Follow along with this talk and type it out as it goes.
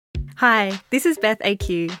Hi, this is Beth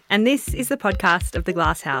AQ, and this is the podcast of The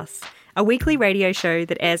Glass House, a weekly radio show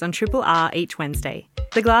that airs on Triple R each Wednesday.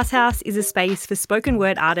 The Glass House is a space for spoken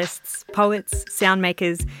word artists, poets, sound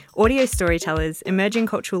makers, audio storytellers, emerging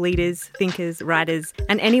cultural leaders, thinkers, writers,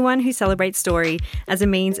 and anyone who celebrates story as a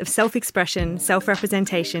means of self-expression,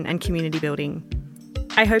 self-representation, and community building.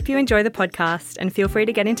 I hope you enjoy the podcast and feel free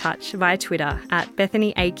to get in touch via Twitter at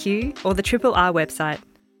BethanyAQ or the Triple R website.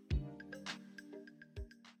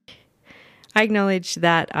 I acknowledge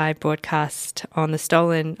that I broadcast on the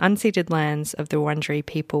stolen, unceded lands of the Wurundjeri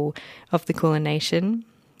people of the Kulin Nation.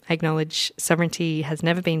 I acknowledge sovereignty has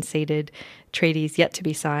never been ceded, treaties yet to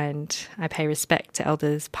be signed. I pay respect to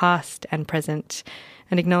elders past and present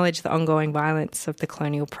and acknowledge the ongoing violence of the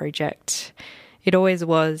colonial project. It always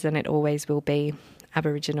was and it always will be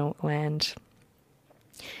Aboriginal land.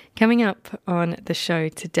 Coming up on the show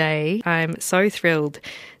today, I'm so thrilled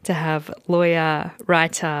to have lawyer,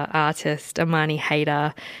 writer, artist Amani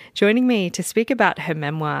Haydar joining me to speak about her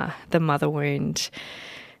memoir, The Mother Wound.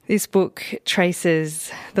 This book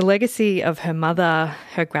traces the legacy of her mother,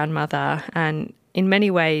 her grandmother, and in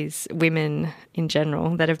many ways, women in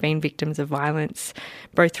general that have been victims of violence,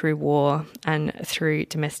 both through war and through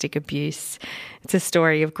domestic abuse. It's a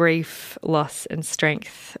story of grief, loss and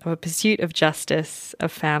strength, of a pursuit of justice,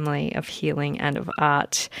 of family, of healing and of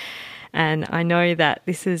art. And I know that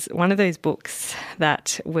this is one of those books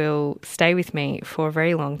that will stay with me for a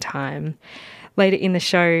very long time. Later in the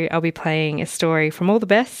show, I'll be playing a story from All the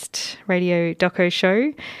Best radio doco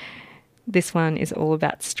show. This one is all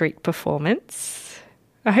about street performance.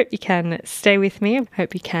 I hope you can stay with me. I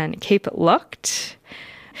hope you can keep it locked.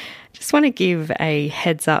 Just want to give a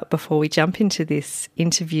heads up before we jump into this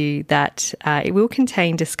interview that it will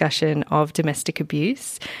contain discussion of domestic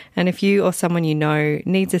abuse. And if you or someone you know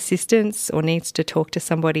needs assistance or needs to talk to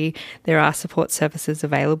somebody, there are support services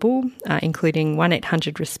available, including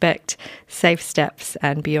 1-800-RESPECT, Safe Steps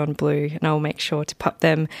and Beyond Blue. And I will make sure to pop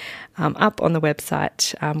them up on the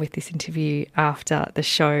website with this interview after the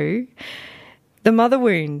show. The Mother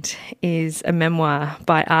Wound is a memoir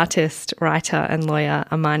by artist, writer and lawyer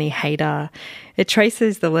Amani Haydar. It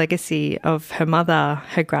traces the legacy of her mother,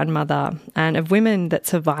 her grandmother, and of women that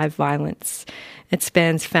survive violence. It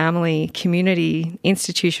spans family, community,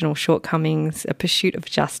 institutional shortcomings, a pursuit of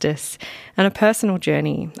justice, and a personal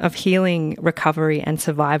journey of healing, recovery and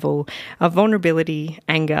survival, of vulnerability,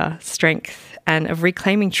 anger, strength, and of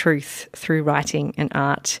reclaiming truth through writing and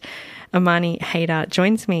art. Amani Haydar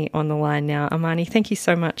joins me on the line now. Amani, thank you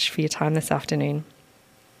so much for your time this afternoon.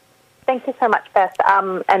 Thank you so much, Beth,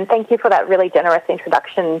 and thank you for that really generous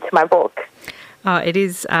introduction to my book. It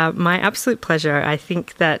is my absolute pleasure. I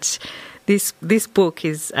think that this book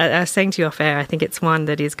is, I was saying to you off air, I think it's one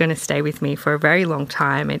that is going to stay with me for a very long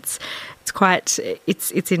time. It's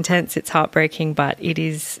intense, it's heartbreaking, but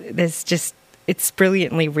it's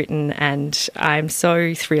brilliantly written, and I'm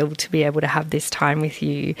so thrilled to be able to have this time with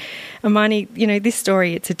you. Amani, this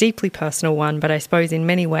story, it's a deeply personal one, but I suppose in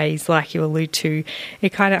many ways, like you allude to,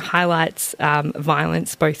 it kind of highlights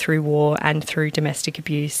violence both through war and through domestic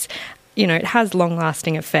abuse. It has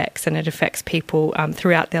long-lasting effects and it affects people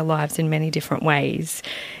throughout their lives in many different ways.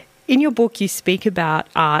 In your book, you speak about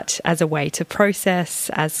art as a way to process,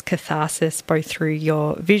 as catharsis, both through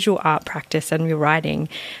your visual art practice and your writing.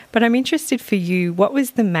 But I'm interested for you, what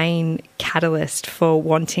was the main catalyst for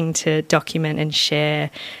wanting to document and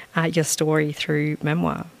share your story through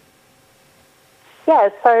memoir? Yeah,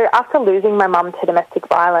 so after losing my mum to domestic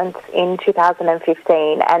violence in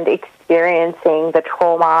 2015 and experiencing the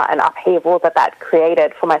trauma and upheaval that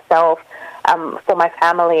created for myself, for my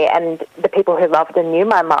family and the people who loved and knew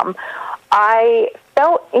my mum, I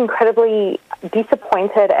felt incredibly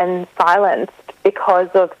disappointed and silenced because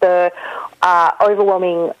of the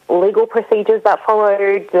overwhelming legal procedures that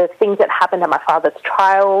followed, the things that happened at my father's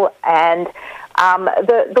trial, and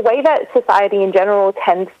the way that society in general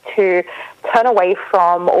tends to turn away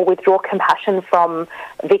from or withdraw compassion from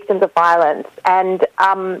victims of violence. And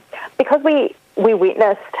because we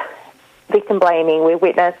witnessed victim blaming, we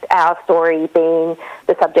witnessed our story being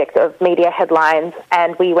the subject of media headlines,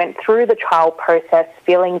 and we went through the trial process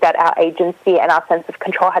feeling that our agency and our sense of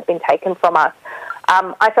control had been taken from us.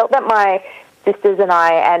 I felt that my sisters and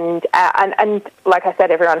I, and like I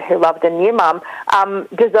said, everyone who loved and knew Mum,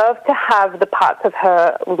 deserved to have the parts of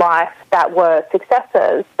her life that were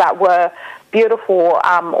successes, that were beautiful,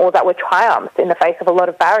 or that were triumphs in the face of a lot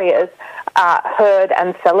of barriers, heard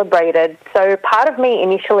and celebrated. So part of me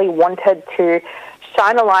initially wanted to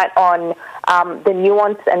shine a light on the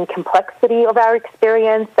nuance and complexity of our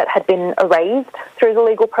experience that had been erased through the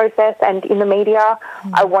legal process and in the media.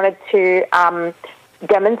 I wanted to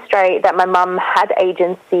demonstrate that my mum had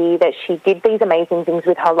agency, that she did these amazing things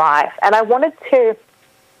with her life. And I wanted to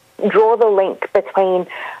draw the link between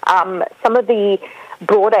some of the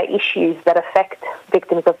broader issues that affect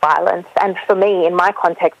victims of violence. And for me, in my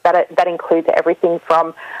context, that includes everything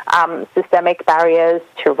from systemic barriers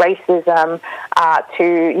to racism,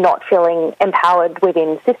 to not feeling empowered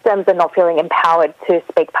within systems and not feeling empowered to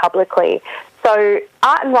speak publicly. So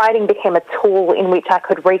art and writing became a tool in which I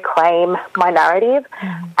could reclaim my narrative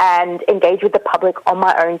and engage with the public on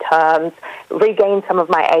my own terms, regain some of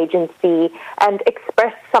my agency, and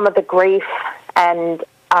express some of the grief and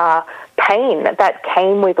pain that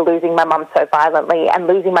came with losing my mum so violently and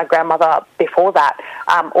losing my grandmother before that,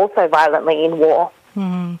 also violently in war.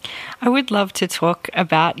 I would love to talk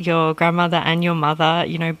about your grandmother and your mother,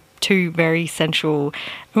 two very central,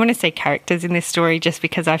 I want to say characters in this story, just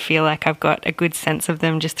because I feel like I've got a good sense of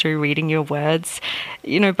them just through reading your words,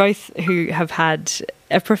 both who have had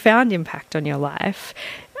a profound impact on your life.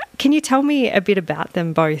 Can you tell me a bit about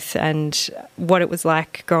them both and what it was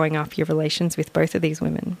like growing up, your relations with both of these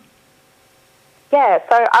women? Yeah,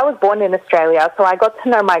 so I was born in Australia, so I got to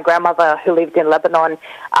know my grandmother who lived in Lebanon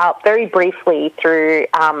very briefly through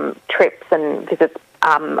trips and visits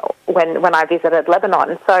when I visited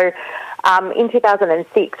Lebanon. So in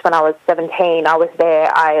 2006, when I was 17, I was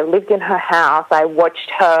there. I lived in her house. I watched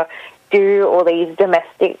her do all these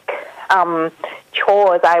domestic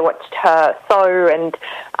chores. I watched her sew and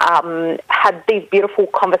had these beautiful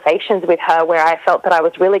conversations with her where I felt that I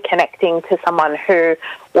was really connecting to someone who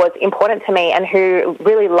was important to me and who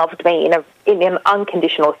really loved me in an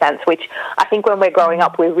unconditional sense, which I think when we're growing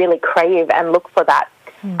up we really crave and look for that.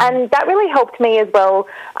 And that really helped me as well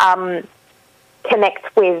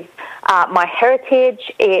connect with my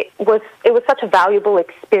heritage. It was such a valuable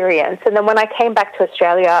experience. And then when I came back to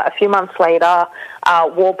Australia a few months later,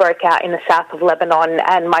 war broke out in the south of Lebanon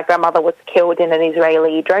and my grandmother was killed in an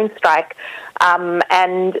Israeli drone strike.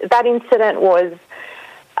 And that incident was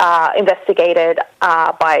investigated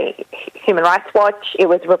by Human Rights Watch. It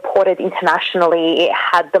was reported internationally. It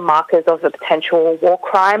had the markers of a potential war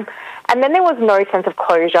crime. And then there was no sense of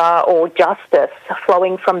closure or justice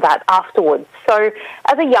flowing from that afterwards. So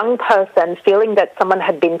as a young person, feeling that someone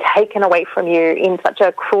had been taken away from you in such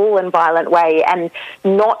a cruel and violent way and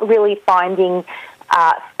not really finding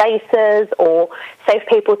spaces or safe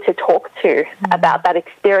people to talk to about that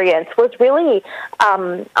experience was really,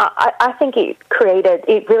 I think it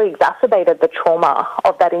really exacerbated the trauma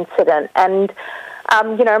of that incident. And,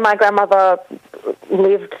 my grandmother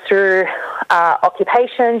lived through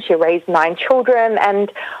occupation. She raised 9 children, and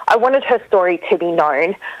I wanted her story to be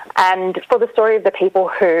known and for the story of the people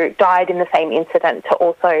who died in the same incident to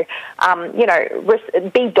also,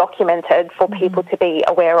 be documented for people to be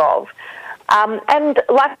aware of. And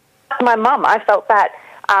like my mum, I felt that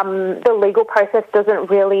the legal process doesn't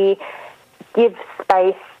really give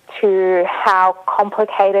space to how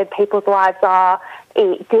complicated people's lives are.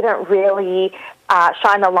 It didn't really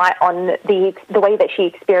shine a light on the way that she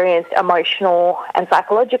experienced emotional and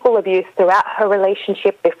psychological abuse throughout her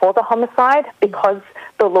relationship before the homicide, because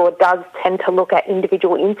the law does tend to look at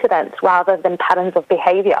individual incidents rather than patterns of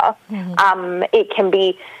behaviour. It can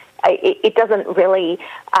be... It doesn't really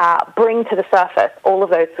bring to the surface all of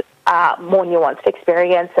those more nuanced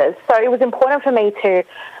experiences. So it was important for me to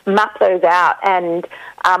map those out and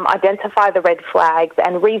identify the red flags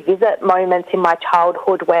and revisit moments in my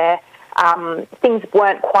childhood where things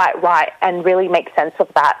weren't quite right and really make sense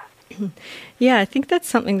of that. Yeah, I think that's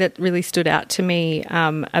something that really stood out to me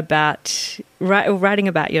about writing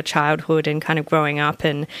about your childhood and kind of growing up,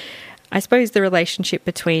 and I suppose the relationship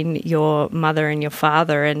between your mother and your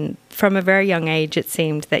father. And from a very young age, it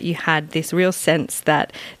seemed that you had this real sense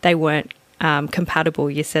that they weren't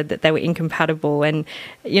compatible. You said that they were incompatible. And,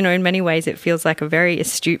 in many ways, it feels like a very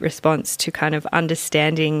astute response to kind of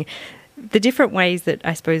understanding the different ways that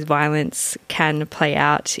I suppose violence can play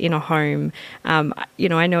out in a home.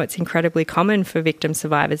 I know it's incredibly common for victim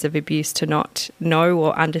survivors of abuse to not know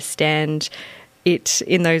or understand it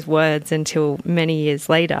in those words until many years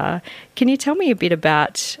later. Can you tell me a bit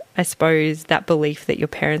about, I suppose, that belief that your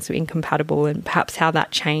parents were incompatible and perhaps how that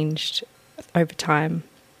changed over time?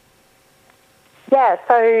 Yeah,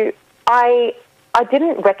 so I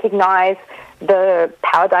didn't recognise the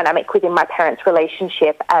power dynamic within my parents'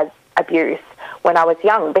 relationship as abuse. when I was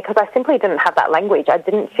young, because I simply didn't have that language. I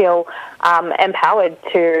didn't feel empowered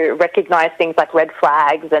to recognise things like red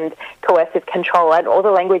flags and coercive control, and all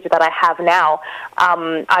the language that I have now,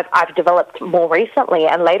 I've developed more recently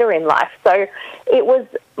and later in life. So it was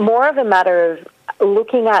more of a matter of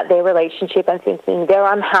looking at their relationship and thinking they're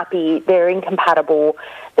unhappy, they're incompatible.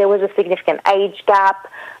 There was a significant age gap.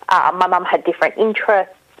 My mum had different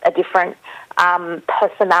interests, a different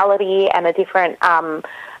personality, and a different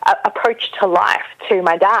approach to life to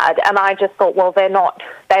my dad. And I just thought, well, they're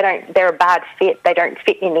a bad fit. They don't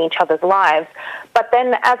fit in each other's lives. But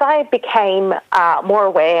then as I became more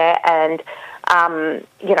aware and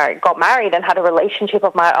got married and had a relationship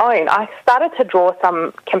of my own, I started to draw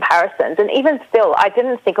some comparisons. And even still, I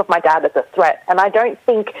didn't think of my dad as a threat. And I don't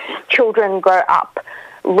think children grow up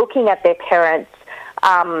looking at their parents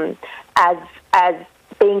as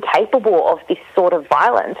being capable of this sort of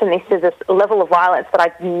violence. And this is a level of violence that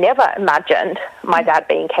I never imagined my dad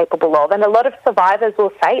being capable of. And a lot of survivors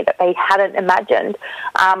will say that they hadn't imagined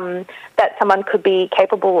that someone could be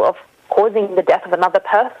capable of causing the death of another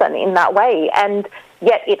person in that way. And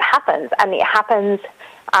yet it happens, and it happens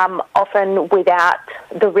often without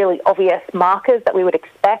the really obvious markers that we would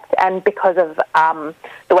expect, and because of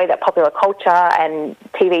the way that popular culture and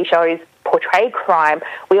TV shows portray crime,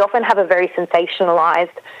 we often have a very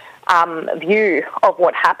sensationalized view of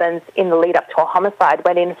what happens in the lead up to a homicide,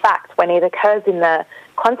 when in fact, when it occurs in the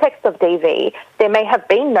context of DV, there may have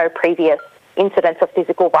been no previous incidents of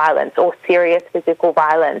physical violence or serious physical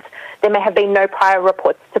violence. There may have been no prior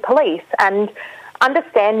reports to police, and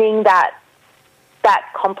understanding that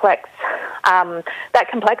complexity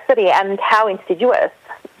and how insidious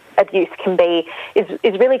abuse can be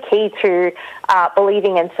is really key to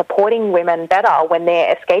believing and supporting women better when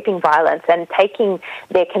they're escaping violence, and taking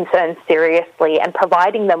their concerns seriously and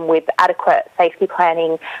providing them with adequate safety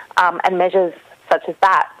planning and measures such as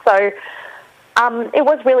that. So it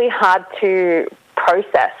was really hard to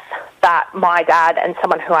process that my dad, and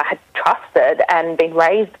someone who I had trusted and been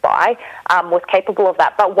raised by, was capable of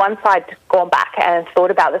that. But once I'd gone back and thought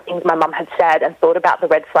about the things my mum had said, and thought about the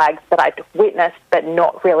red flags that I'd witnessed but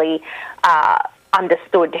not really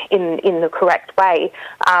understood in the correct way,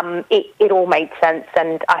 it all made sense.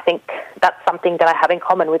 And I think that's something that I have in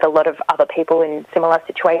common with a lot of other people in similar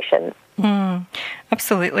situations.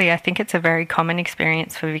 Absolutely. I think it's a very common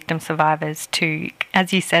experience for victim survivors to,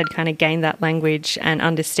 as you said, kind of gain that language and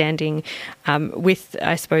understanding with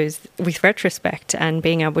retrospect, and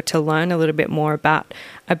being able to learn a little bit more about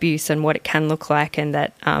abuse and what it can look like, and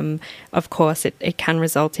that, of course, it can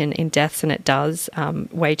result in deaths, and it does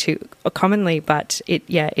way too commonly, but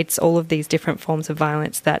it's all of these different forms of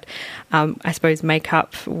violence that I suppose make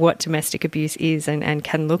up what domestic abuse is and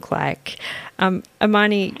can look like.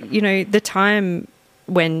 Amani, the time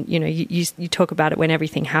when, you talk about it, when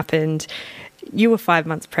everything happened, you were 5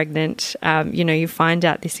 months pregnant, you find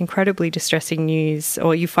out this incredibly distressing news,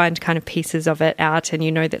 or you find kind of pieces of it out, and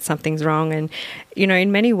you know that something's wrong. And,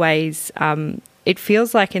 in many ways, it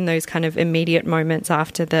feels like in those kind of immediate moments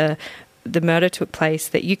after the murder took place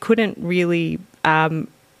that you couldn't really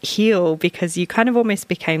heal, because you kind of almost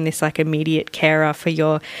became this like immediate carer for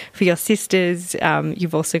your sisters.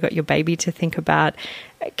 You've also got your baby to think about.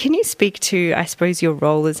 Can you speak to, I suppose, your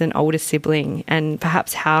role as an older sibling, and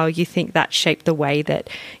perhaps how you think that shaped the way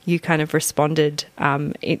that you kind of responded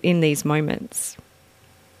in these moments?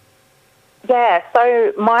 Yeah,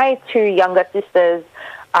 so my two younger sisters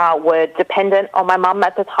were dependent on my mum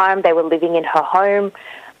at the time. They were living in her home.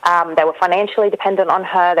 They were financially dependent on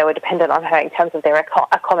her. They were dependent on her in terms of their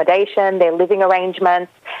accommodation, their living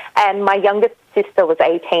arrangements. And my youngest sister was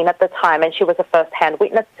 18 at the time, and she was a first-hand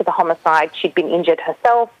witness to the homicide. She'd been injured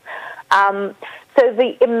herself. So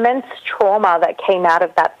the immense trauma that came out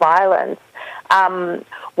of that violence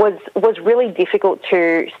was really difficult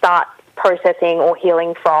to start processing or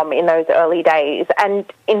healing from in those early days. And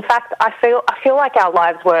in fact, I feel like our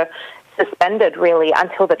lives were suspended really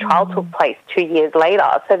until the trial took place 2 years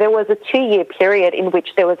later. So there was a 2-year period in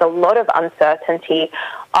which there was a lot of uncertainty.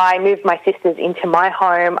 I moved my sisters into my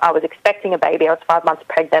home. I was expecting a baby. I was 5 months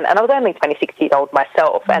pregnant, and I was only 26 years old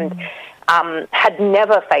myself, and had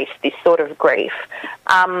never faced this sort of grief.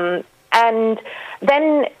 And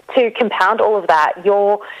then to compound all of that,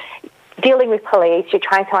 you're dealing with police, you're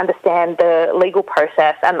trying to understand the legal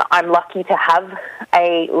process, and I'm lucky to have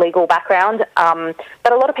a legal background,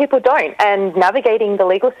 but a lot of people don't, and navigating the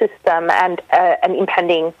legal system and an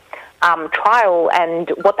impending trial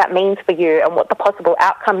and what that means for you and what the possible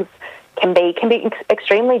outcomes can be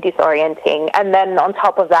extremely disorienting. And then on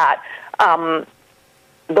top of that,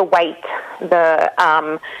 the weight,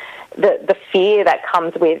 the fear that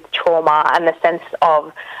comes with trauma and the sense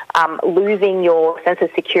of losing your sense of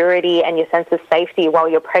security and your sense of safety while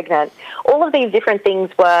you're pregnant. All of these different things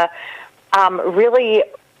were really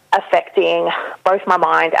affecting both my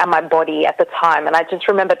mind and my body at the time. And I just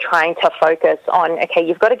remember trying to focus on, okay,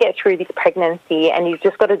 you've got to get through this pregnancy and you've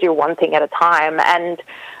just got to do one thing at a time. And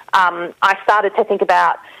I started to think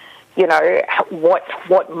about, you know,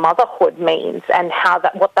 what motherhood means and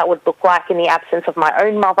what that would look like in the absence of my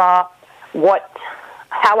own mother,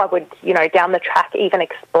 how I would, you know, down the track even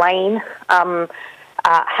explain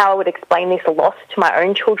how I would explain this loss to my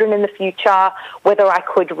own children in the future, whether I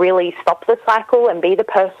could really stop the cycle and be the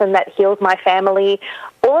person that heals my family.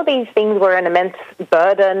 All of these things were an immense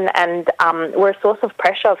burden and were a source of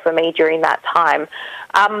pressure for me during that time.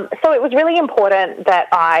 So it was really important that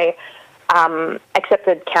I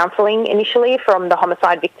accepted counselling initially from the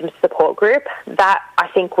Homicide Victims Support Group. That, I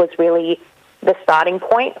think, was really the starting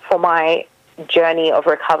point for my journey of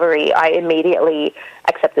recovery. I immediately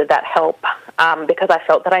accepted that help because I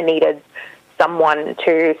felt that I needed someone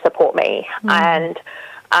to support me. And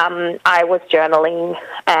I was journaling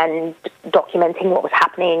and documenting what was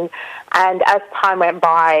happening. And as time went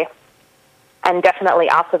by, and definitely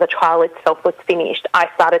after the trial itself was finished,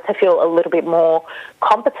 I started to feel a little bit more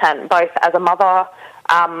competent, both as a mother,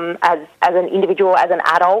 as an individual, as an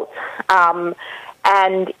adult,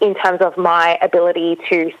 and in terms of my ability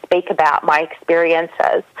to speak about my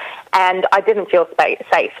experiences. And I didn't feel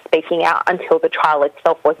safe speaking out until the trial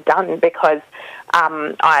itself was done because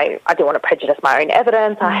I didn't want to prejudice my own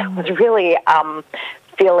evidence. I was really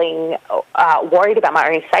feeling worried about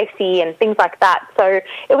my own safety and things like that. So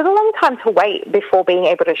it was a long time to wait before being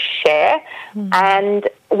able to share. And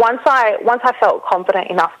once I felt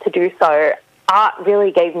confident enough to do so, art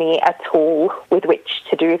really gave me a tool with which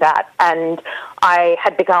to do that. And I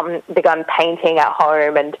had begun painting at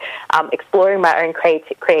home and exploring my own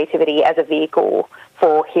creativity as a vehicle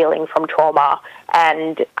for healing from trauma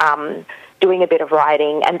and doing a bit of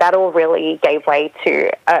writing. And that all really gave way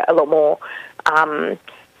to a lot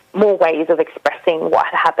more ways of expressing what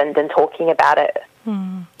had happened and talking about it.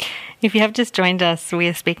 If you have just joined us, we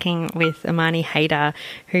are speaking with Amani Haydar,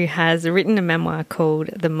 who has written a memoir called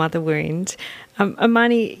The Mother Wound.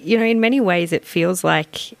 Amani, you know, in many ways it feels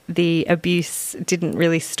like the abuse didn't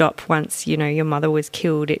really stop once, you know, your mother was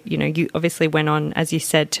killed. You obviously went on, as you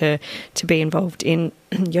said, to be involved in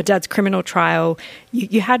your dad's criminal trial.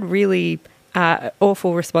 You had really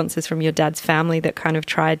awful responses from your dad's family that kind of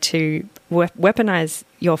tried to weaponize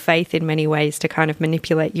your faith in many ways to kind of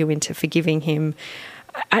manipulate you into forgiving him.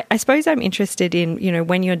 I suppose I'm interested in, you know,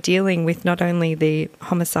 when you're dealing with not only the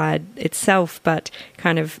homicide itself, but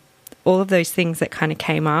kind of all of those things that kind of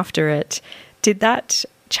came after it, did that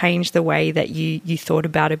change the way that you thought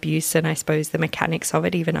about abuse and I suppose the mechanics of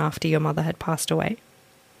it even after your mother had passed away?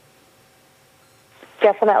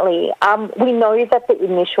 Definitely. We know that the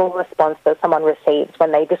initial response that someone receives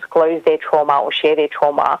when they disclose their trauma or share their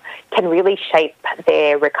trauma can really shape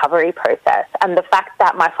their recovery process. And the fact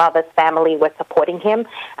that my father's family were supporting him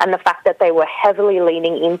and the fact that they were heavily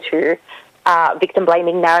leaning into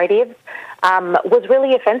victim-blaming narratives was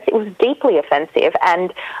really offensive. It was deeply offensive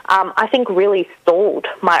and I think really stalled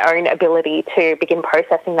my own ability to begin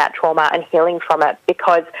processing that trauma and healing from it,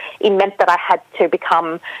 because it meant that I had to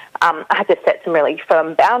set some really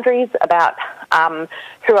firm boundaries about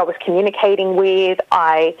who I was communicating with.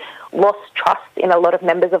 I lost trust in a lot of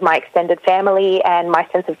members of my extended family and my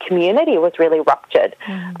sense of community was really ruptured.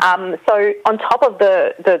 So on top of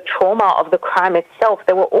the trauma of the crime itself,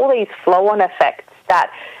 there were all these flow-on effects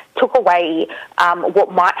that took away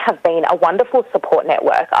what might have been a wonderful support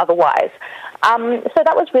network otherwise. So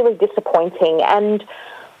that was really disappointing. And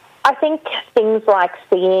I think things like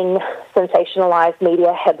seeing sensationalized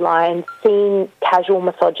media headlines, seeing casual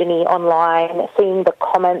misogyny online, seeing the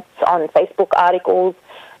comments on Facebook articles,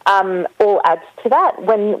 all adds to that.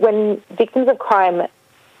 When victims of crime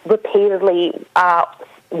repeatedly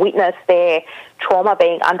witness their trauma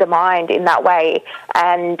being undermined in that way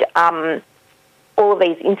and all of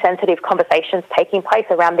these insensitive conversations taking place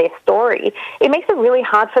around their story, it makes it really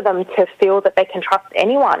hard for them to feel that they can trust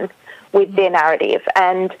anyone with their narrative,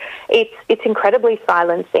 and it's incredibly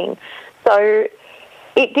silencing. So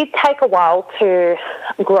it did take a while to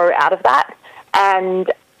grow out of that,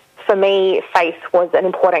 and for me, faith was an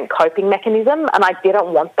important coping mechanism, and I didn't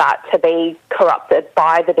want that to be corrupted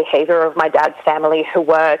by the behaviour of my dad's family, who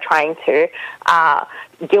were trying to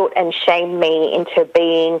guilt and shame me into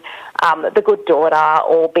being the good daughter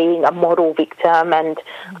or being a model victim. And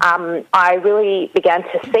I really began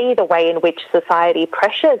to see the way in which society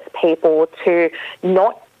pressures people to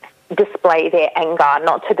not display their anger,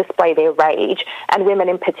 not to display their rage, and women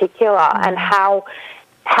in particular, and how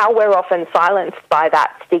we're often silenced by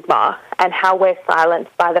that stigma, and how we're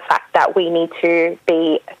silenced by the fact that we need to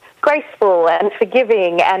be graceful and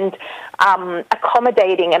forgiving and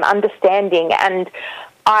accommodating and understanding. And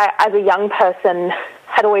I, as a young person,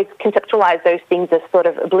 had always conceptualized those things as sort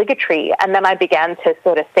of obligatory, and then I began to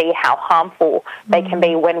sort of see how harmful they can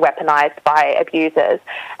be when weaponized by abusers.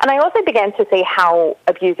 And I also began to see how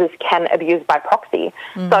abusers can abuse by proxy.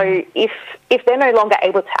 So if they're no longer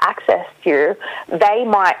able to access you, they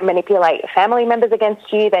might manipulate family members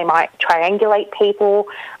against you, they might triangulate people,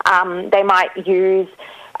 they might use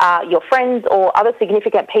your friends or other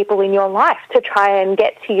significant people in your life to try and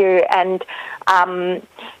get to you and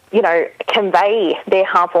convey their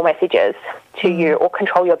harmful messages to you or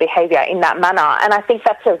control your behaviour in that manner. And I think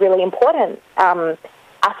that's a really important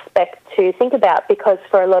aspect to think about, because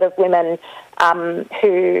for a lot of women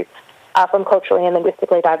who are from culturally and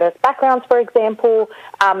linguistically diverse backgrounds, for example,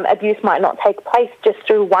 abuse might not take place just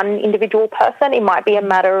through one individual person. It might be a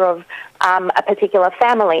matter of a particular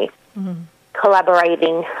family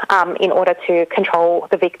collaborating in order to control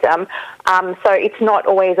the victim. So it's not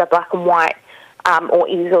always a black and white or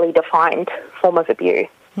easily defined form of abuse.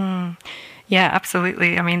 Yeah,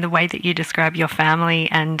 absolutely. I mean, the way that you describe your family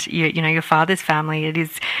and your father's family,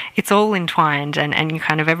 it's all entwined, and you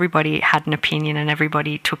kind of, everybody had an opinion and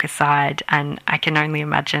everybody took a side, and I can only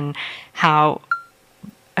imagine how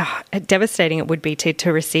devastating it would be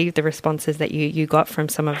to receive the responses that you got from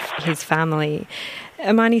some of his family.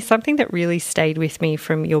 Amani, something that really stayed with me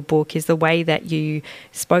from your book is the way that you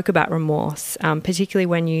spoke about remorse, particularly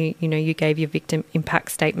when you gave your victim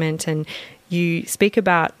impact statement, and you speak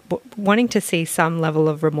about wanting to see some level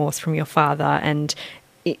of remorse from your father, and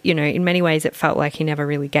in many ways it felt like he never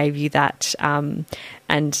really gave you that,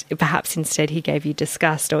 and perhaps instead he gave you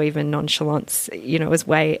disgust or even nonchalance,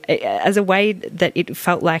 as a way that it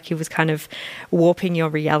felt like he was kind of warping your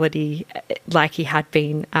reality, like he had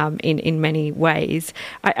been in many ways.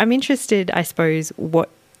 I'm interested, I suppose, what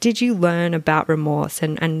did you learn about remorse,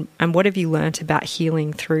 and what have you learnt about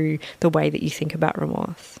healing through the way that you think about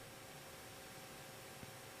remorse?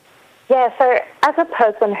 Yeah, so as a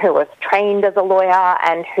person who was trained as a lawyer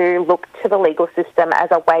and who looked to the legal system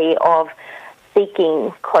as a way of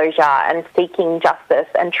seeking closure and seeking justice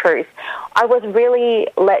and truth, I was really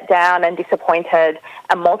let down and disappointed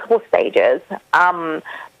at multiple stages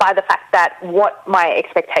by the fact that what my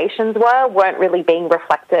expectations weren't really being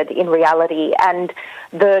reflected in reality. And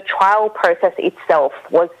the trial process itself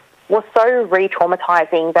was so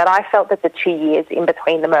re-traumatizing that I felt that the 2 years in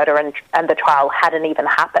between the murder and the trial hadn't even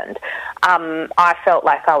happened. I felt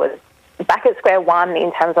like I was back at square one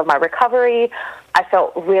in terms of my recovery. I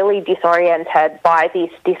felt really disoriented by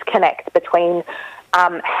this disconnect between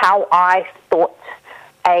how I thought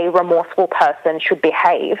a remorseful person should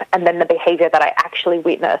behave and then the behaviour that I actually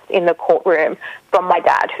witnessed in the courtroom from my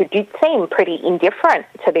dad, who did seem pretty indifferent,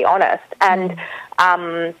 to be honest. And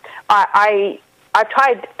I've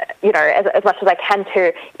tried, as much as I can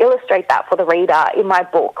to illustrate that for the reader in my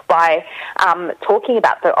book by talking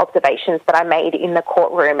about the observations that I made in the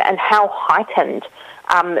courtroom and how heightened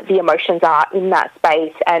the emotions are in that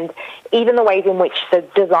space, and even the ways in which the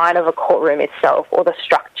design of a courtroom itself, or the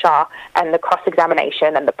structure and the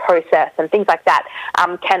cross-examination and the process and things like that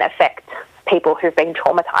can affect people who've been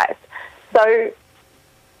traumatized. So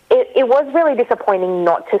it was really disappointing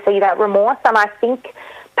not to see that remorse, and I think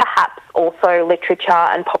perhaps also literature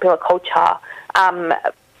and popular culture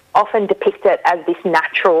often depict it as this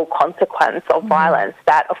natural consequence of violence,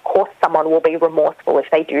 that of course someone will be remorseful if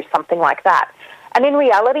they do something like that. And in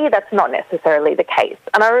reality, that's not necessarily the case.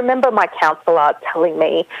 And I remember my counsellor telling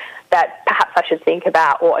me that perhaps I should think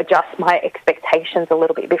about or adjust my expectations a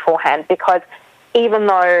little bit beforehand, because even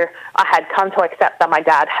though I had come to accept that my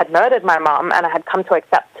dad had murdered my mum, and I had come to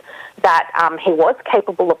accept that he was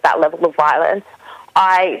capable of that level of violence,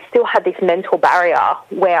 I still had this mental barrier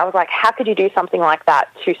where I was like, how could you do something like that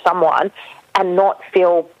to someone and not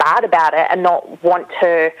feel bad about it and not want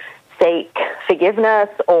to seek forgiveness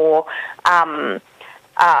or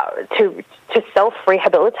to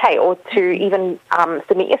self-rehabilitate or to even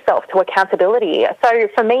submit yourself to accountability. So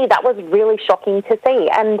for me, that was really shocking to see.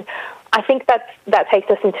 And I think that takes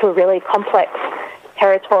us into a really complex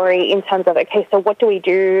territory in terms of, okay, so what do we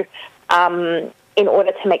do in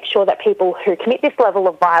order to make sure that people who commit this level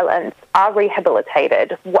of violence are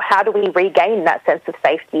rehabilitated? How do we regain that sense of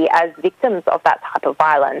safety as victims of that type of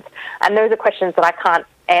violence? And those are questions that I can't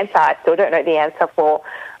answer. I still don't know the answer for.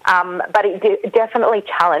 But it definitely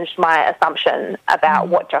challenged my assumption about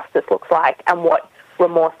what justice looks like and what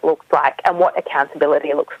remorse looks like and what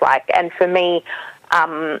accountability looks like. And for me,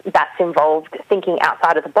 that's involved thinking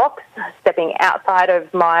outside of the box, stepping outside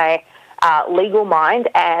of my legal mind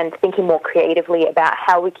and thinking more creatively about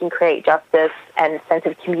how we can create justice and sense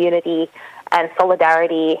of community and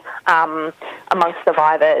solidarity amongst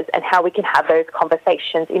survivors, and how we can have those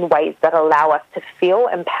conversations in ways that allow us to feel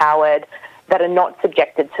empowered, that are not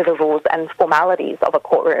subjected to the rules and formalities of a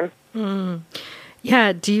courtroom.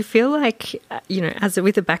 Yeah. Do you feel like,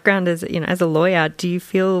 with a background as a lawyer, do you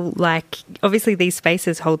feel like, obviously these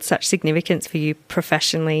spaces hold such significance for you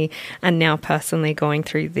professionally and now personally going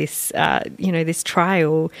through this, this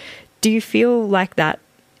trial, do you feel like that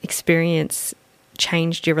experience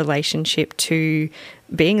changed your relationship to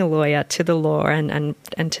being a lawyer, to the law and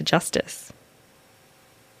to justice?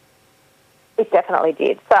 It definitely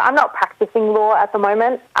did. So I'm not practicing law at the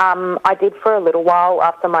moment. I did for a little while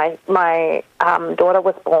after my daughter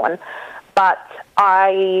was born, but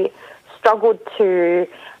I struggled to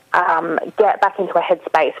get back into a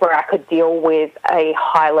headspace where I could deal with a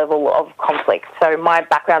high level of conflict. So my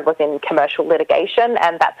background was in commercial litigation,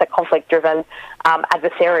 and that's a conflict-driven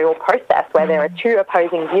adversarial process where there are two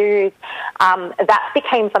opposing views. That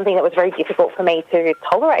became something that was very difficult for me to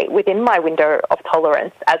tolerate within my window of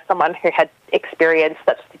tolerance as someone who had experienced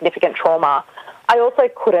such significant trauma. I also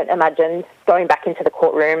couldn't imagine going back into the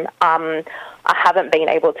courtroom. I haven't been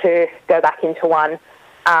able to go back into one.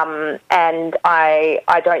 And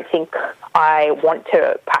I don't think I want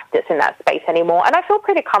to practice in that space anymore. And I feel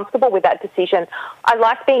pretty comfortable with that decision. I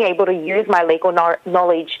like being able to use my legal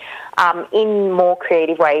knowledge in more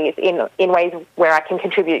creative ways, in ways where I can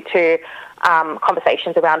contribute to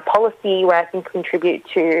conversations around policy, where I can contribute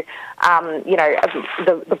to,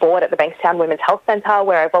 the board at the Bankstown Women's Health Centre,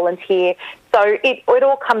 where I volunteer. So it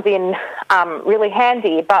all comes in really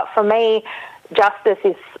handy. But for me, justice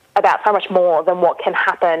is about so much more than what can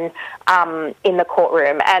happen in the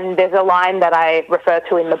courtroom. And there's a line that I refer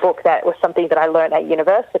to in the book that was something that I learned at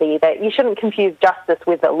university, that you shouldn't confuse justice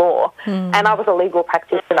with the law. And I was a legal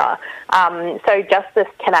practitioner. So justice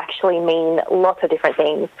can actually mean lots of different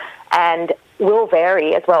things and will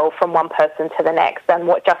vary as well from one person to the next. And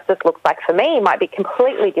what justice looks like for me might be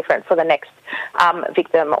completely different for the next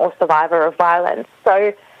victim or survivor of violence.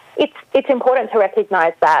 So it's important to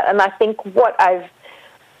recognise that. And I think what I've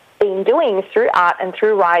been doing through art and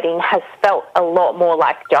through writing has felt a lot more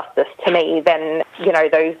like justice to me than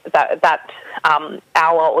that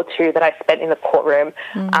hour or two that I spent in the courtroom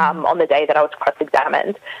on the day that I was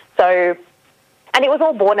cross-examined. So, and it was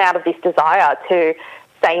all born out of this desire to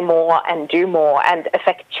say more and do more and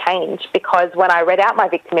affect change, because when I read out my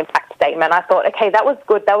victim impact statement, I thought, okay, that was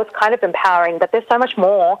good, that was kind of empowering, but there's so much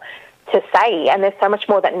more to say, and there's so much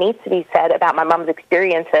more that needs to be said about my mum's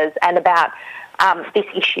experiences and about this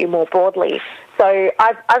issue more broadly. So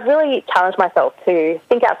I've really challenged myself to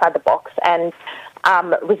think outside the box and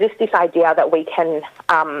resist this idea that we can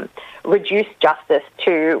reduce justice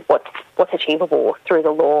to what's achievable through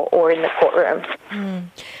the law or in the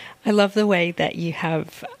courtroom. I love the way that you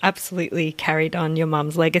have absolutely carried on your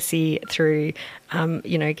mum's legacy through,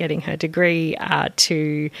 getting her degree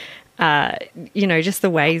to just the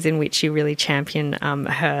ways in which you really champion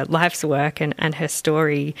her life's work and her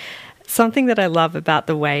story. Something that I love about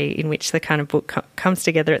the way in which the kind of book comes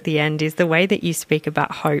together at the end is the way that you speak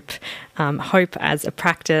about hope, hope as a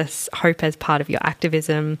practice, hope as part of your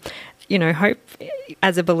activism, hope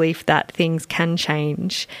as a belief that things can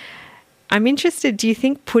change. I'm interested, do you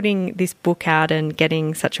think putting this book out and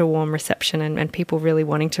getting such a warm reception and people really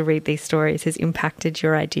wanting to read these stories has impacted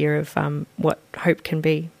your idea of what hope can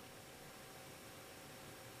be?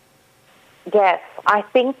 Yes, I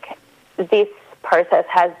think this process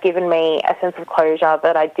has given me a sense of closure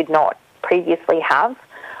that I did not previously have.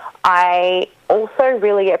 I also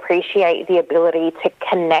really appreciate the ability to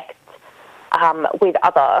connect with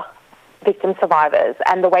other victim survivors,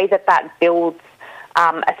 and the way that builds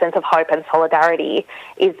a sense of hope and solidarity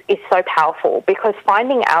is so powerful, because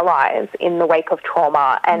finding allies in the wake of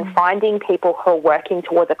trauma and finding people who are working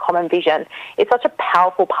towards a common vision is such a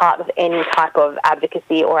powerful part of any type of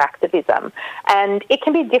advocacy or activism. And it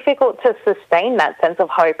can be difficult to sustain that sense of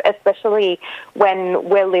hope, especially when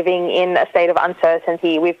we're living in a state of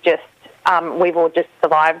uncertainty. We've all just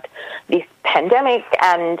survived this pandemic,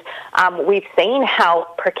 and we've seen how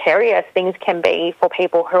precarious things can be for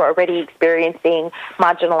people who are already experiencing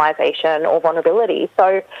marginalisation or vulnerability.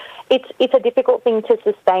 So it's a difficult thing to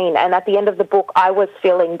sustain. And at the end of the book, I was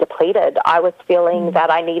feeling depleted. I was feeling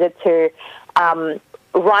that I needed to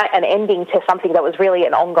write an ending to something that was really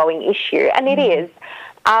an ongoing issue, and it is.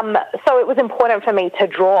 So it was important for me to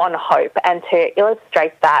draw on hope and to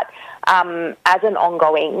illustrate that as an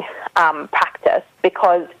ongoing practice,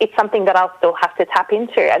 because it's something that I'll still have to tap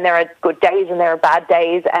into. And there are good days and there are bad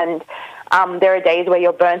days, and there are days where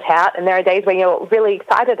you're burnt out, and there are days where you're really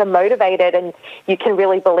excited and motivated, and you can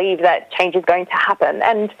really believe that change is going to happen.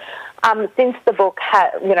 And since the book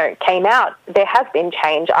came out, there has been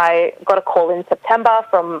change. I got a call in September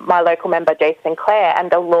from my local member, Jason Clare, and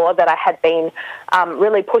the law that I had been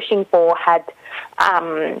really pushing for had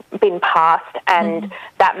been passed, and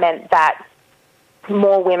that meant that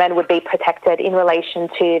more women would be protected in relation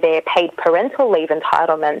to their paid parental leave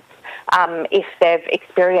entitlements if they've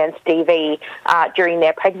experienced DV during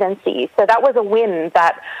their pregnancy. So that was a win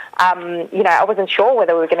that, I wasn't sure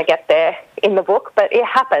whether we were going to get there in the book, but it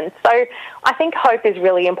happened. So I think hope is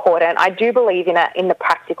really important. I do believe in it in the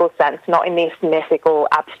practical sense, not in this mythical,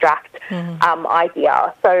 abstract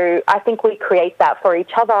idea. So I think we create that for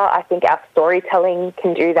each other. I think our storytelling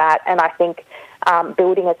can do that, and I think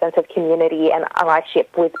building a sense of community and allyship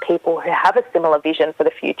with people who have a similar vision for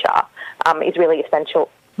the future is really essential.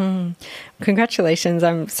 Congratulations.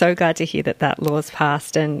 I'm so glad to hear that law's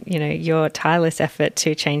passed, and, your tireless effort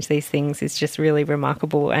to change these things is just really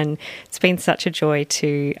remarkable, and it's been such a joy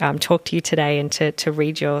to talk to you today and to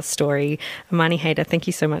read your story. Amani, Haydar, thank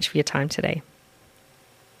you so much for your time today.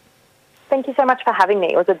 Thank you so much for having me.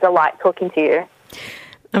 It was a delight talking to you.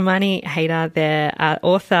 Amani Haydar, their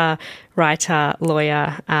author, writer,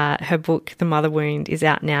 lawyer. Her book, The Mother Wound, is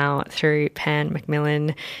out now through Pan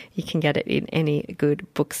Macmillan. You can get it in any good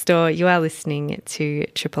bookstore. You are listening to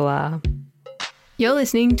Triple R. You're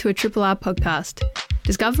listening to a Triple R podcast.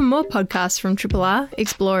 Discover more podcasts from Triple R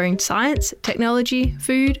exploring science, technology,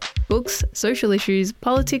 food, books, social issues,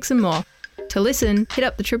 politics and more. To listen, hit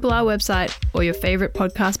up the Triple R website or your favourite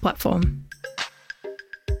podcast platform.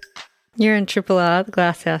 You're in Triple R. The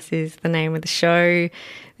Glasshouse is the name of the show.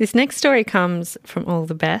 This next story comes from All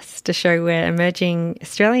the Best, a show where emerging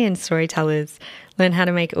Australian storytellers learn how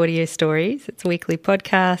to make audio stories. It's a weekly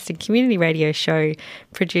podcast and community radio show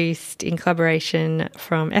produced in collaboration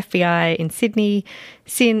from FBI in Sydney,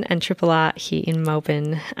 SYN and Triple R here in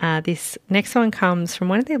Melbourne. This next one comes from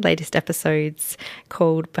one of their latest episodes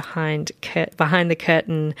called Behind the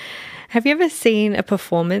Curtain. Have you ever seen a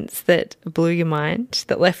performance that blew your mind,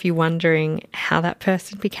 that left you wondering how that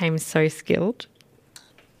person became so skilled?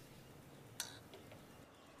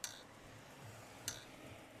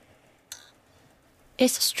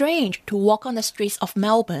 It's strange to walk on the streets of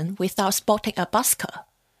Melbourne without spotting a busker.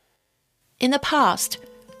 In the past,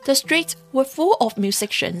 the streets were full of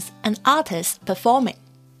musicians and artists performing.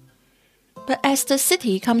 But as the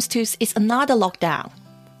city comes to its another lockdown,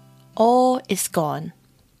 all is gone.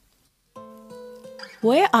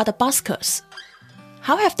 Where are the buskers?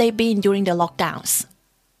 How have they been during the lockdowns?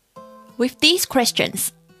 With these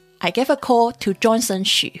questions, I gave a call to Johnson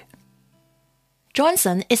Xu.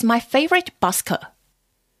 Johnson is my favorite busker.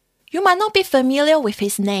 You might not be familiar with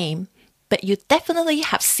his name, but you definitely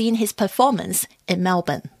have seen his performance in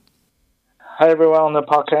Melbourne. Hi everyone on the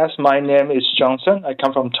podcast. My name is Johnson. I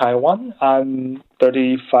come from Taiwan. I'm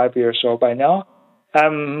 35 years old by now.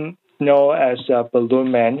 I'm known as a balloon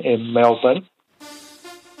man in Melbourne.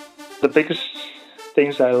 The biggest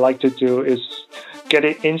things I like to do is get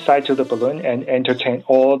it inside to the balloon and entertain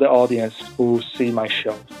all the audience who see my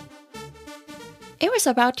show. It was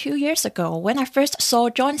about 2 years ago when I first saw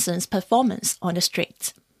Johnson's performance on the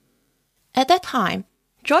streets. At that time,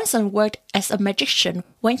 Johnson worked as a magician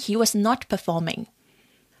when he was not performing.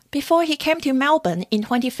 Before he came to Melbourne in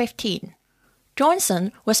 2015,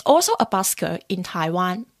 Johnson was also a busker in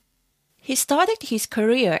Taiwan. He started his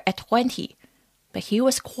career at 20, but he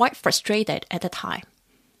was quite frustrated at the time.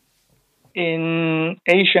 In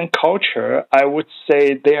Asian culture, I would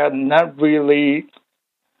say they are not really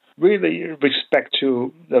respect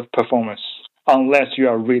to the performance unless you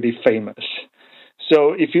are really famous.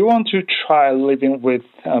 So if you want to try living with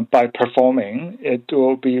by performing, it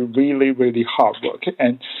will be really, really hard work.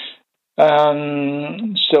 And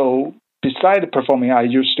so beside performing, I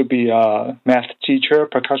used to be a math teacher,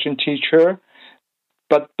 percussion teacher,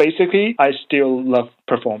 but basically I still love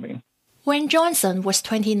performing. When Johnson was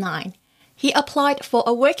 29, he applied for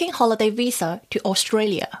a working holiday visa to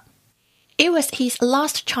Australia. It was his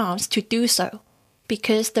last chance to do so,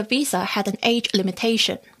 because the visa had an age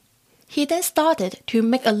limitation. He then started to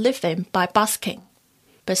make a living by busking.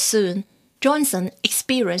 But soon, Johnson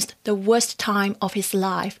experienced the worst time of his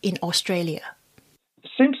life in Australia.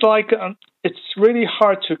 Seems like it's really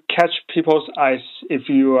hard to catch people's eyes if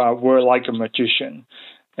you were like a magician.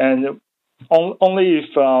 And only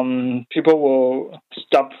if people will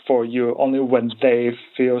stop for you, only when they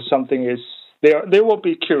feel something is they will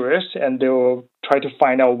be curious and they will try to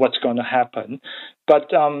find out what's going to happen.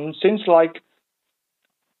 But since like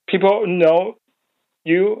people know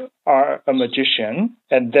you are a magician,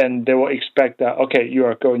 and then they will expect that, okay, you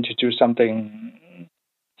are going to do something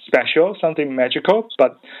special, something magical,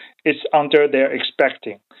 but it's under their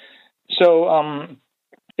expecting. So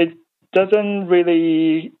it doesn't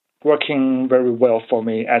really working very well for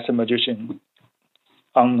me as a magician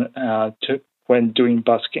when doing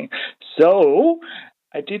busking. So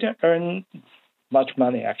I didn't earn much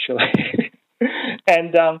money actually.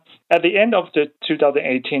 And at the end of the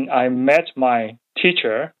 2018, I met my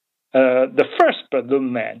teacher, the first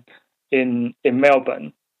balloon man in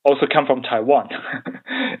Melbourne, also come from Taiwan.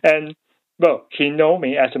 And well, he know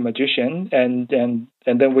me as a magician, and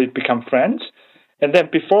then we become friends. And then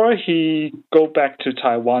before he go back to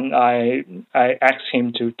Taiwan, I asked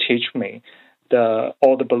him to teach me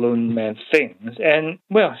all the balloon man things. And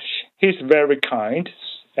well, he's very kind.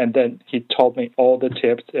 And then he taught me all the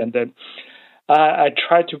tips. And then I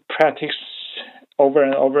tried to practice over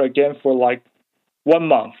and over again for like 1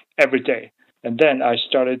 month every day. And then I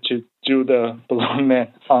started to do the balloon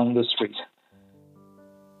man on the street.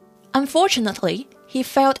 Unfortunately, he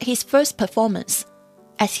failed his first performance,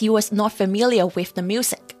 as he was not familiar with the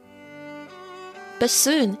music. But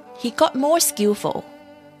soon, he got more skillful.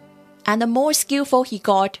 And the more skillful he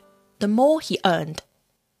got, the more he earned.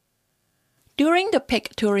 During the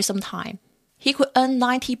peak tourism time, he could earn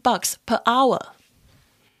 $90 per hour.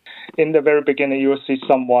 In the very beginning, you will see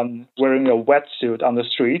someone wearing a wetsuit on the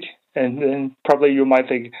street, and then probably you might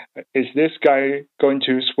think, is this guy going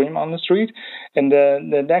to swim on the street? And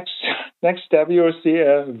then the next step, you will see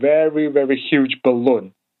a very, very huge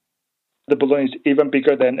balloon. The balloon is even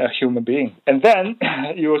bigger than a human being. And then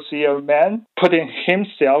you will see a man putting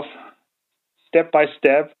himself step by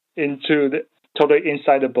step into totally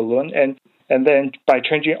inside the balloon, and then by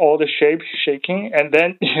changing all the shapes, shaking, and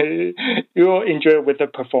then you will enjoy with the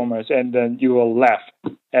performance, and then you will laugh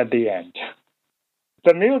at the end.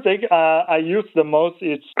 The music I use the most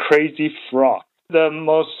is Crazy Frog. The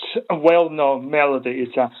most well-known melody is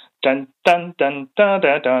dun dun dun dun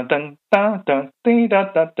dun dun dun dun dun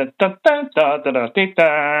dun dun dun dun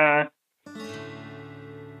dun.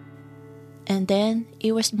 And then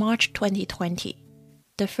it was March 2020,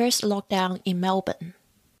 the first lockdown in Melbourne.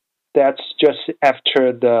 That's just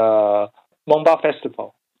after the Moomba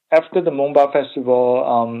Festival. After the Moomba Festival,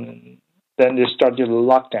 then they started the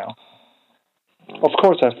lockdown. Of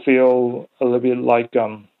course, I feel a little bit like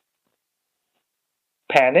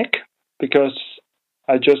panic because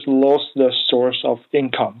I just lost the source of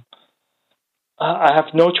income. I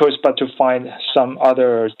have no choice but to find some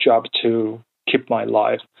other job to keep my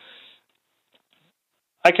life.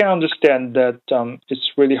 I can understand that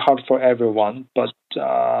it's really hard for everyone, but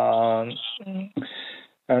I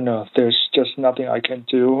don't know. There's just nothing I can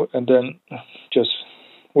do, and then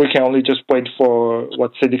we can only just wait for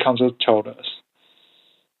what City Council told us,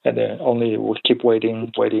 and then only we keep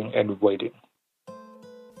waiting.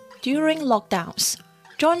 During lockdowns,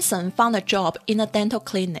 Johnson found a job in a dental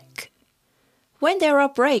clinic. When there are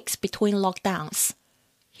breaks between lockdowns,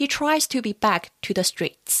 he tries to be back to the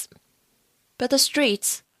streets. But the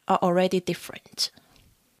streets are already different.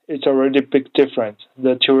 It's already a big difference.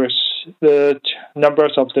 The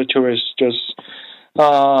numbers of the tourists just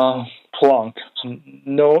plunk.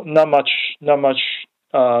 No, not much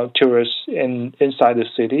tourists inside the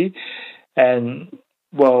city, and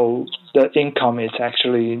well, the income is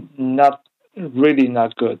actually not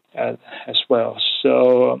good as well.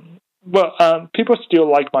 So, people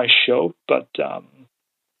still like my show, but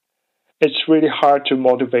it's really hard to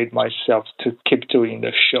motivate myself to keep doing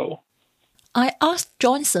the show. I asked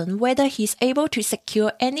Johnson whether he's able to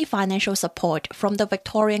secure any financial support from the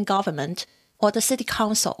Victorian government or the City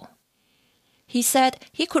Council. He said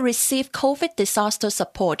he could receive COVID disaster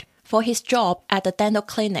support for his job at the dental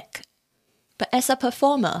clinic. But as a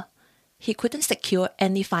performer, he couldn't secure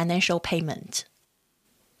any financial payment.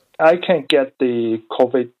 I can get the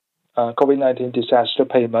COVID-19 disaster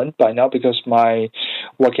payment by now because my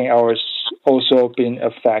working hours also been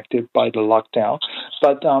affected by the lockdown.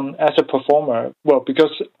 But as a performer,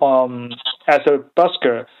 because as a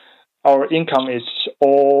busker, our income is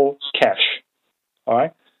all cash, all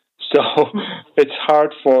right? So it's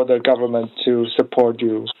hard for the government to support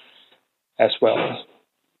you as well.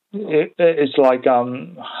 It's like,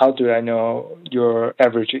 how do I know your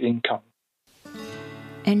average income?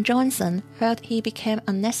 And Johnson felt he became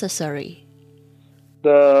unnecessary.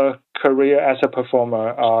 The career as a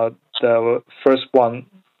performer, the first one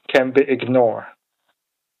can be ignored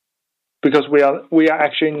because we are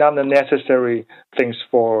actually not the necessary things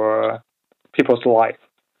for people's life.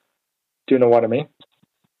 Do you know what I mean?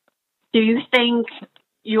 Do you think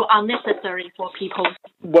you are necessary for people?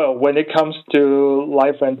 Well, when it comes to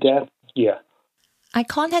life and death, yeah. I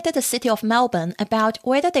contacted the City of Melbourne about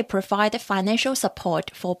whether they provided financial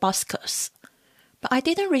support for buskers, but I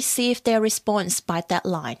didn't receive their response by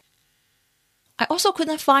deadline. I also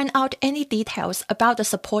couldn't find out any details about the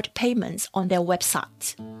support payments on their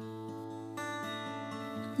website.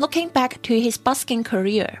 Looking back to his busking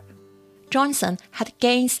career, Johnson had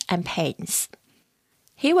gains and pains.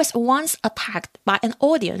 He was once attacked by an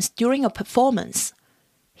audience during a performance.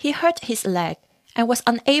 He hurt his leg and was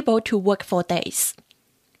unable to work for days.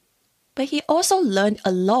 But he also learned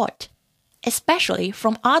a lot, especially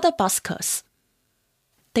from other buskers.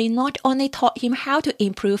 They not only taught him how to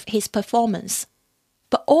improve his performance,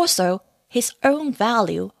 but also his own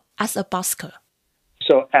value as a busker.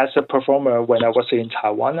 So as a performer, when I was in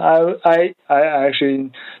Taiwan, I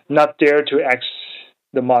actually not dare to ask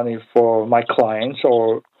the money for my clients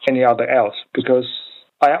or any other else, because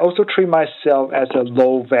I also treat myself as a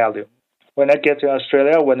low value. When I get to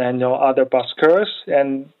Australia, when I know other buskers,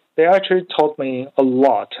 and they actually taught me a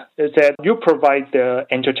lot, is that you provide the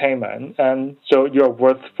entertainment, and so you're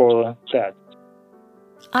worth for that.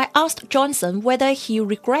 I asked Johnson whether he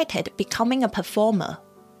regretted becoming a performer.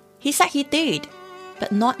 He said he did,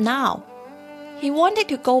 but not now. He wanted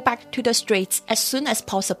to go back to the streets as soon as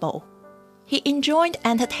possible. He enjoyed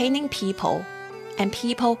entertaining people, and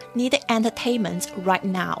people needed entertainment right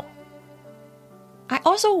now. I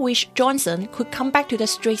also wish Johnson could come back to the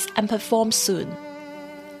streets and perform soon.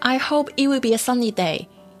 I hope it will be a sunny day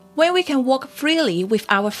when we can walk freely with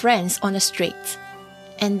our friends on the street.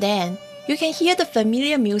 And then you can hear the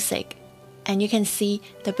familiar music and you can see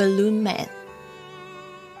the Balloon Man.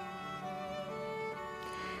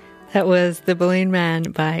 That was The Balloon Man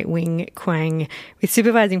by Kuang, with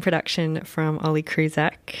supervising production from Ollie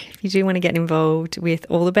Kruzak. If you do want to get involved with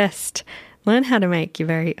All the Best, learn how to make your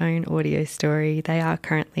very own audio story. They are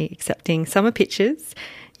currently accepting summer pitches.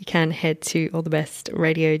 You can head to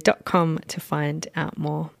allthebestradio.com to find out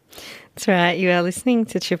more. That's right, you are listening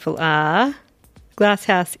to Triple R.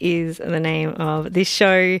 Glasshouse is the name of this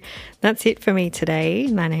show. That's it for me today.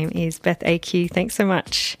 My name is Beth AQ. Thanks so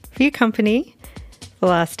much for your company the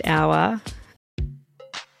last hour.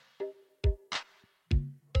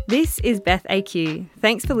 This is Beth AQ.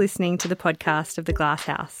 Thanks for listening to the podcast of The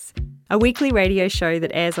Glasshouse, a weekly radio show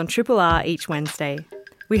that airs on Triple R each Wednesday.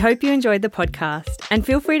 We hope you enjoyed the podcast, and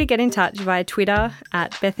feel free to get in touch via Twitter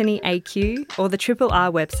at BethanyAQ or the Triple R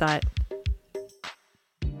website.